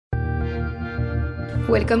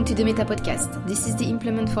Welcome to the Meta Podcast. This is the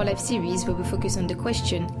Implement for Life series where we focus on the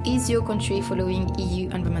question, is your country following EU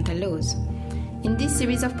environmental laws? In this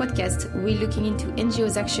series of podcasts, we're looking into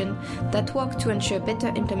NGOs' action that work to ensure better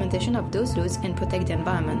implementation of those laws and protect the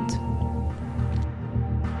environment.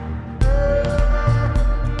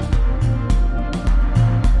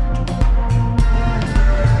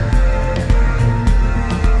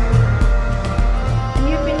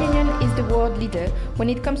 Leader when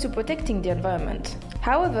it comes to protecting the environment.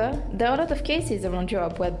 However, there are a lot of cases around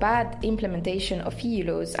Europe where bad implementation of EU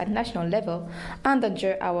laws at national level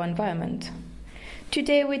endanger our environment.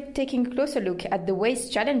 Today we're taking a closer look at the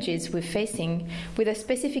waste challenges we're facing with a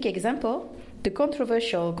specific example, the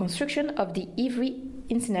controversial construction of the Ivry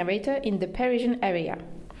incinerator in the Parisian area,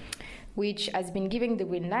 which has been given the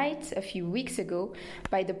green light a few weeks ago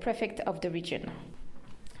by the prefect of the region.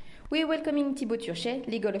 We're welcoming Thibaut Turchet,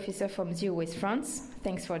 Legal Officer from Zero Waste France.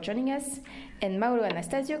 Thanks for joining us. And Mauro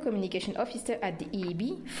Anastasio, Communication Officer at the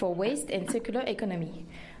EEB for Waste and Circular Economy.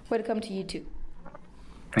 Welcome to you too.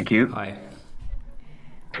 Thank you. Hi.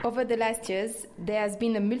 Over the last years, there has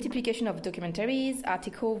been a multiplication of documentaries,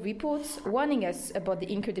 articles, reports warning us about the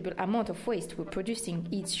incredible amount of waste we're producing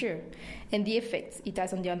each year and the effects it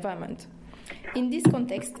has on the environment. In this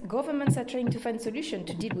context, governments are trying to find solutions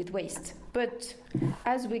to deal with waste. But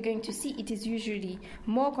as we're going to see, it is usually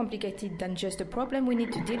more complicated than just a problem we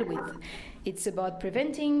need to deal with. It's about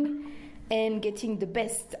preventing and getting the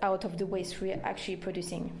best out of the waste we're actually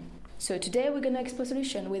producing. So today we're going to explore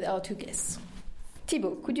solutions with our two guests.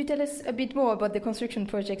 Thibaut, could you tell us a bit more about the construction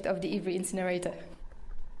project of the Ivry incinerator?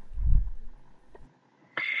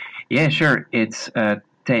 Yeah, sure. It's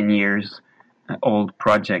 10 years old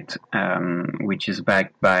project, which is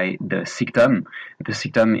backed by the SICTOM. The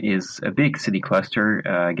SICTOM is a big city cluster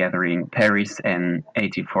gathering Paris and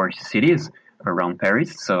 84 cities around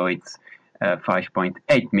Paris. So it's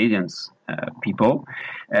 5.8 million people.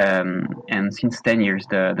 And since 10 years,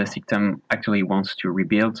 the SICTOM actually wants to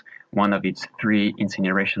rebuild one of its 3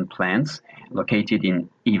 incineration plants located in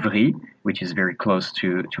Ivry, which is very close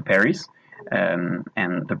to Paris.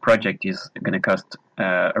 And the project is going to cost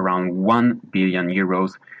around 1 billion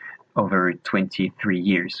euros over 23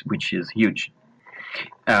 years, which is huge.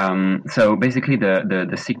 So basically, the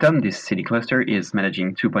SICTOM, this city cluster, is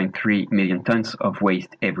managing 2.3 million tons of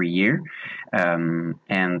waste every year.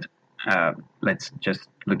 And let's just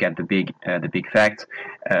look at the big fact.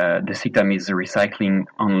 The SICTOM is recycling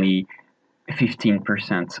only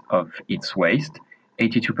 15% of its waste.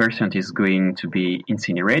 82% is going to be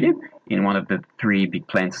incinerated in one of the 3 big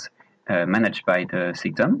plants managed by the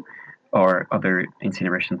SICTOM or other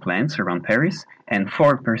incineration plants around Paris, and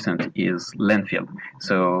 4% is landfill.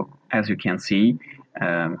 So as you can see,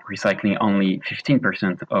 recycling only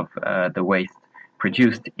 15% of the waste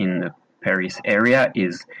produced in the Paris area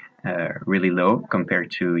is really low compared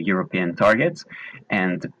to European targets,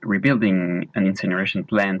 and rebuilding an incineration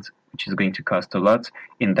plant, which is going to cost a lot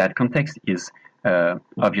in that context, is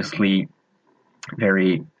obviously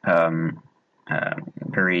very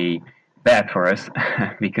bad for us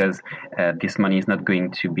because this money is not going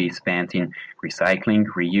to be spent in recycling,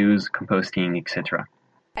 reuse, composting, etc.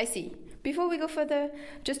 I see. Before we go further,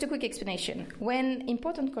 just a quick explanation. When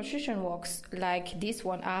important construction works like this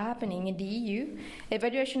one are happening in the EU,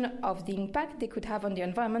 evaluation of the impact they could have on the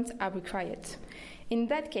environment are required. In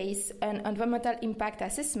that case, an environmental impact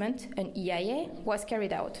assessment, an EIA, was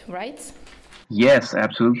carried out, right? Yes,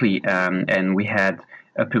 absolutely. And we had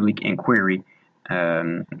a public inquiry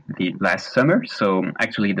the last summer. So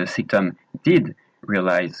actually the SICTOM did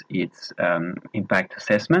realize its impact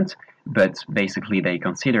assessment, but basically they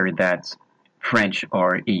consider that French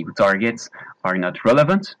or EU targets are not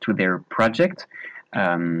relevant to their project.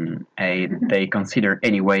 They consider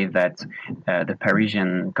anyway that the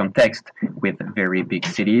Parisian context with very big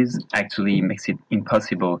cities actually makes it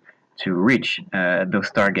impossible to reach those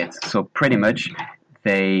targets. So pretty much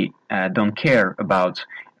they don't care about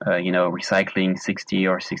recycling 60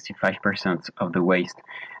 or 65% of the waste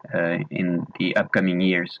in the upcoming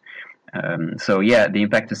years. So yeah, the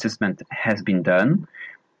impact assessment has been done,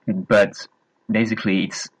 but basically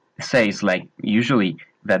it says, like usually,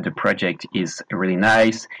 that the project is really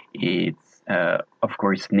nice, it's of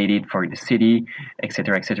course needed for the city,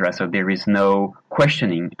 etc., etc. So there is no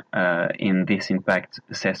questioning in this impact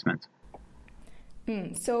assessment.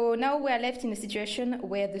 So now we are left in a situation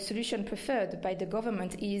where the solution preferred by the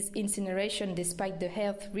government is incineration despite the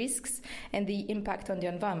health risks and the impact on the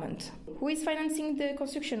environment. Who is financing the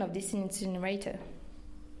construction of this incinerator?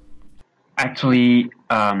 Actually,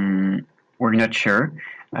 we're not sure.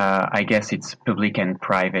 I guess it's public and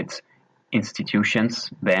private institutions,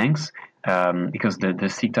 banks, because the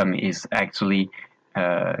SICTUM is actually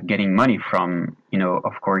getting money from,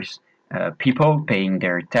 of course, people paying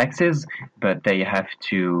their taxes, but they have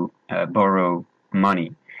to borrow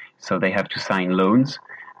money. So they have to sign loans.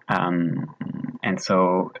 And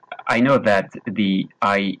so I know that the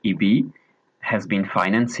IEB has been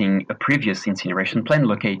financing a previous incineration plant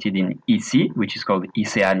located in EC, which is called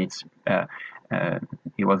ICEAN.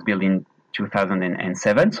 It was built in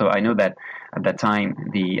 2007. So I know that at that time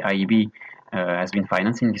the IEB has been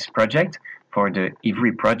financing this project. For the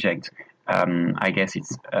Ivry project, I guess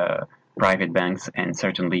it's private banks and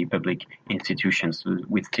certainly public institutions.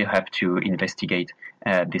 We still have to investigate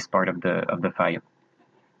this part of the file.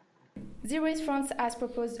 Zero Waste France has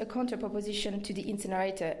proposed a counter-proposition to the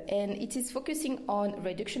incinerator, and it is focusing on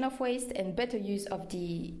reduction of waste and better use of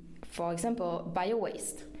the, for example,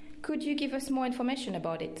 bio-waste. Could you give us more information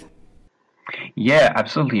about it? Yeah,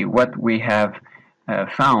 absolutely. What we have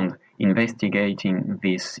found investigating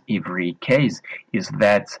this Ivry case is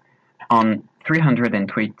that on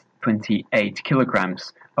 328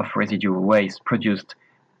 kilograms of residual waste produced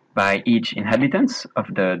by each inhabitants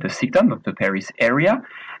of the SICTUM of the Paris area,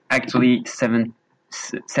 actually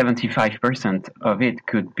 75% of it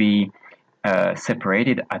could be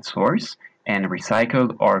separated at source and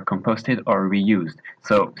recycled or composted or reused.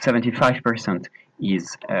 So 75%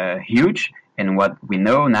 is huge, and what we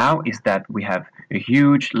know now is that we have a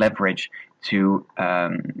huge leverage to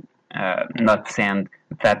not send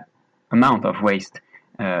that amount of waste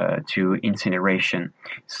to incineration.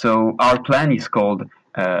 So our plan is called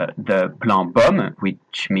the Plan BOM,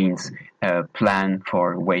 which means Plan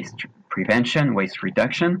for Waste Prevention, Waste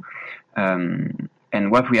Reduction.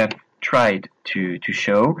 And what we have tried to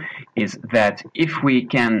show is that if we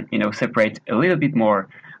can, separate a little bit more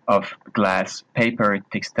of glass, paper,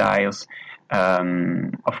 textiles,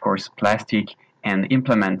 of course, plastic, and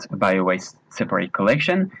implement bio-waste separate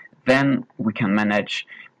collection, then we can manage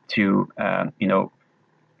to,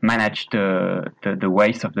 manage the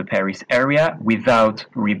waste of the Paris area without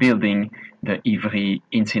rebuilding the Ivry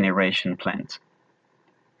incineration plant.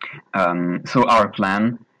 So our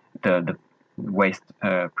plan, the waste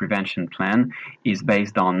prevention plan, is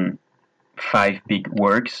based on 5 big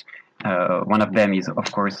works. One of them is,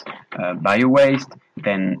 of course, bio-waste,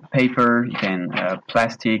 then paper, then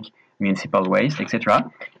plastic, municipal waste,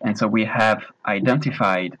 etc. And so we have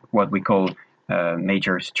identified what we call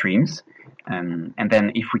major streams. And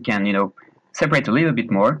then if we can, separate a little bit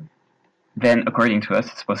more, then according to us,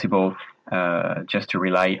 it's possible just to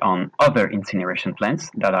rely on other incineration plants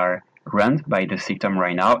that are run by the SICTUM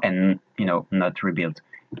right now and, not rebuild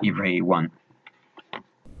Ivry 1.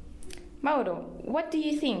 Mauro, what do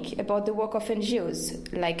you think about the work of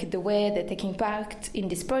NGOs, like the way they're taking part in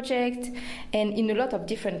this project and in a lot of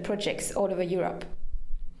different projects all over Europe?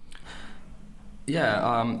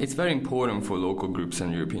 Yeah, it's very important for local groups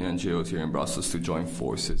and European NGOs here in Brussels to join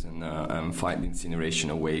forces and fight the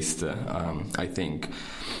incineration of waste, I think.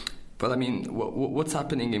 But I mean, what's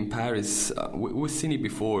happening in Paris, we've seen it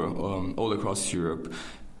before all across Europe.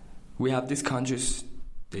 We have these countries,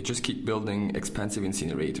 they just keep building expensive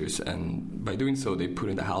incinerators, and by doing so, they put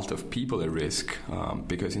in the health of people at risk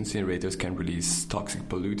because incinerators can release toxic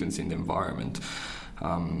pollutants in the environment.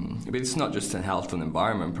 But it's not just a health and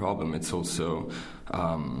environment problem. It's also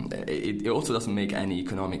it also doesn't make any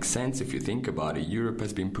economic sense if you think about it. Europe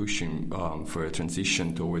has been pushing for a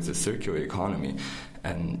transition towards a circular economy,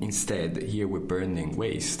 and instead here we're burning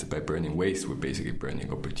waste. By burning waste, we're basically burning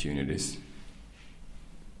opportunities.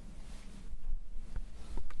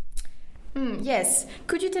 Yes.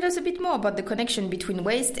 Could you tell us a bit more about the connection between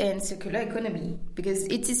waste and circular economy? Because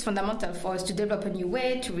it is fundamental for us to develop a new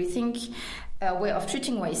way, to rethink a way of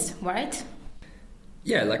treating waste, right?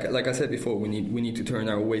 Yeah, like I said before, we need to turn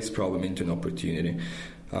our waste problem into an opportunity.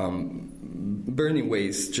 Burning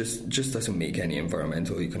waste just doesn't make any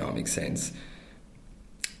environmental economic sense.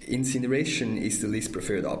 Incineration is the least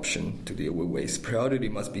preferred option to deal with waste. Priority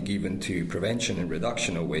must be given to prevention and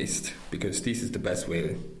reduction of waste, because this is the best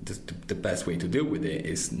way. The best way to deal with it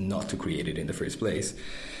is not to create it in the first place.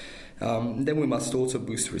 Then we must also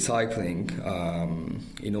boost recycling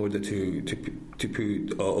in order to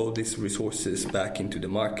put all these resources back into the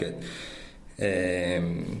market.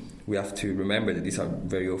 We have to remember that these are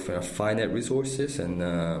very often finite resources,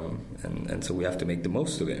 and so we have to make the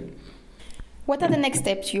most of it. What are the next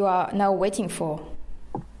steps you are now waiting for?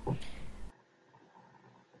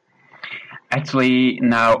 Actually,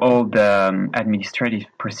 now all the administrative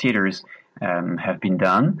procedures have been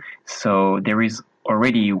done. So there is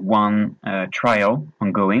already one trial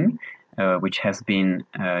ongoing which has been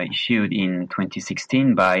issued in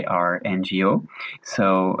 2016 by our NGO.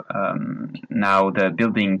 So now the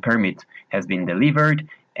building permit has been delivered,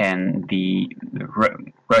 and the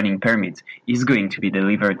running permit is going to be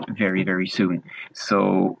delivered very, very soon.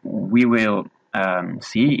 So we will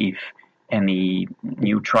see if any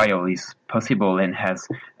new trial is possible and has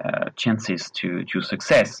chances to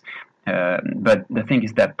success. But the thing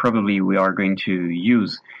is that probably we are going to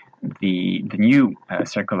use the new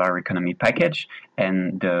circular economy package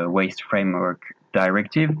and the waste framework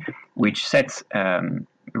directive, which sets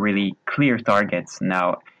really clear targets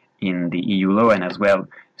now in the EU law and as well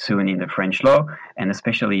soon in the French law, and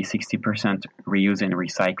especially 60% reuse and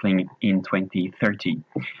recycling in 2030.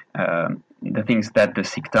 The things that the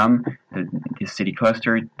SICTOM, the city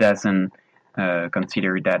cluster, doesn't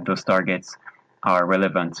consider that those targets are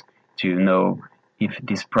relevant to know if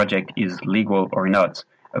this project is legal or not.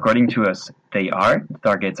 According to us, they are. The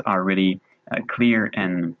targets are really clear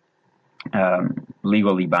and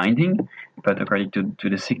legally binding, but according to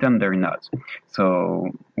the SICTOM, they're not. So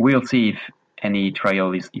we'll see if any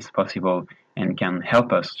trial is possible and can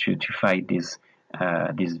help us to fight this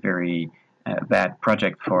very bad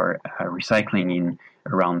project for recycling in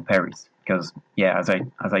around Paris. Because as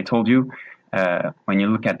I told you, when you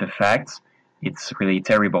look at the facts, it's really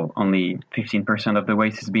terrible. Only 15% of the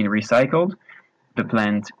waste is being recycled. The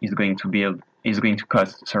plant is going to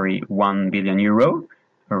cost 1 billion euro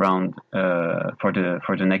around for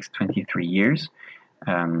the next 23 years.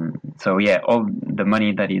 So all the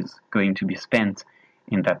money that is going to be spent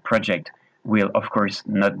in that project will of course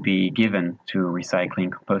not be given to recycling,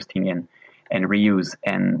 composting and reuse,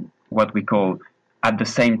 and what we call at the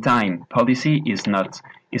same time policy is not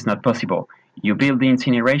possible. You build the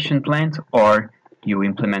incineration plant or you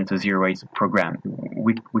implement a zero waste program.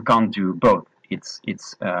 We can't do both.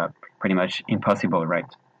 It's pretty much impossible, right?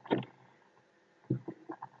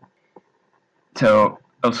 So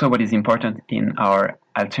also what is important in our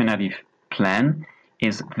alternative plan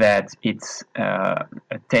is that it's a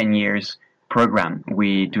 10 years program.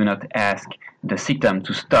 We do not ask the SICTOM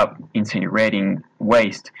to stop incinerating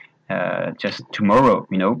waste just tomorrow,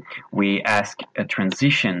 We ask a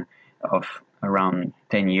transition of around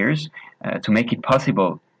 10 years to make it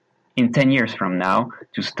possible in 10 years from now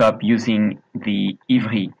to stop using the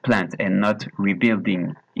Ivry plant and not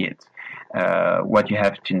rebuilding it. What you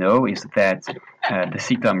have to know is that the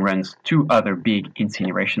SICTOM runs 2 other big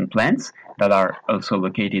incineration plants that are also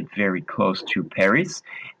located very close to Paris.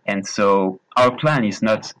 And so our plan is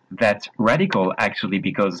not that radical, actually,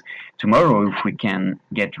 because tomorrow, if we can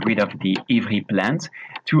get rid of the Ivry plant,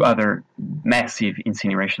 2 other massive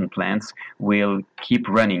incineration plants will keep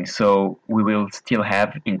running. So we will still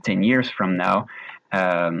have, in 10 years from now,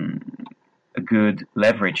 a good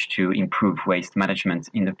leverage to improve waste management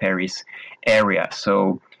in the Paris area.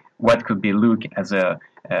 So what could be looked as a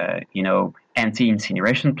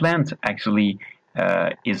anti-incineration plant actually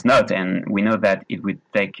is not, and we know that it would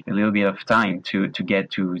take a little bit of time to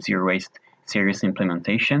get to zero waste serious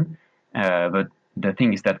implementation. But the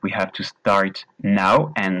thing is that we have to start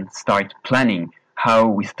now and start planning how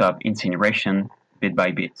we stop incineration bit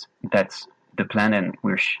by bit. That's the plan, and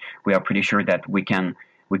we are pretty sure that we can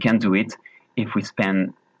do it if we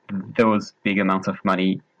spend those big amounts of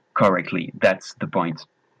money correctly. That's the point.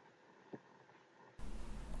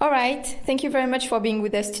 All right. Thank you very much for being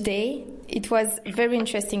with us today. It was a very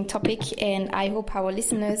interesting topic, and I hope our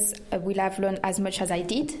listeners will have learned as much as I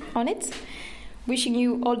did on it. Wishing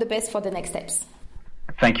you all the best for the next steps.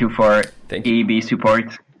 Thank you for EEB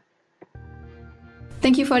support.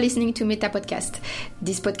 Thank you for listening to Meta Podcast.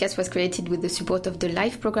 This podcast was created with the support of the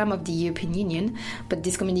LIFE program of the European Union, but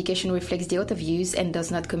this communication reflects the author views and does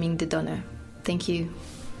not commend the donor. Thank you.